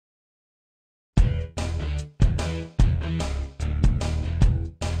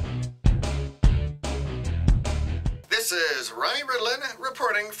This is Ronny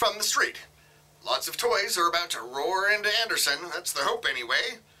reporting from the street. Lots of toys are about to roar into Anderson. That's the hope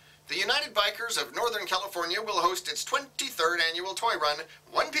anyway. The United Bikers of Northern California will host its 23rd annual toy run,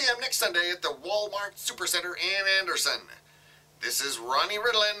 1 p.m. next Sunday at the Walmart Supercenter in Anderson. This is Ronny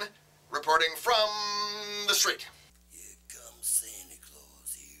reporting from the street. Here comes Santa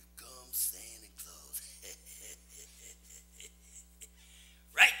Claus. Here comes Santa Claus.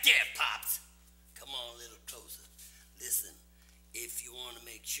 Right there, Pops. Come on a little closer. Listen, if you want to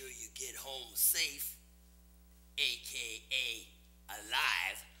make sure you get home safe, a.k.a.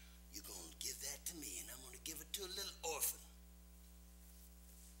 alive, you're going to give that to me, and I'm going to give it to a little orphan.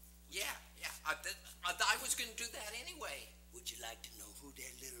 Yeah. I was going to do that anyway. Would you like to know who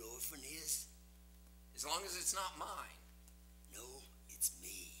that little orphan is? As long as it's not mine. No, it's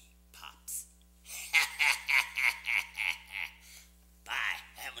me, Pops. Bye.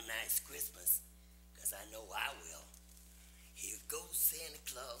 Have a nice Christmas, because I know I will. Here goes Santa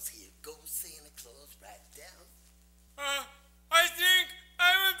Claus. Here goes Santa Claus right down.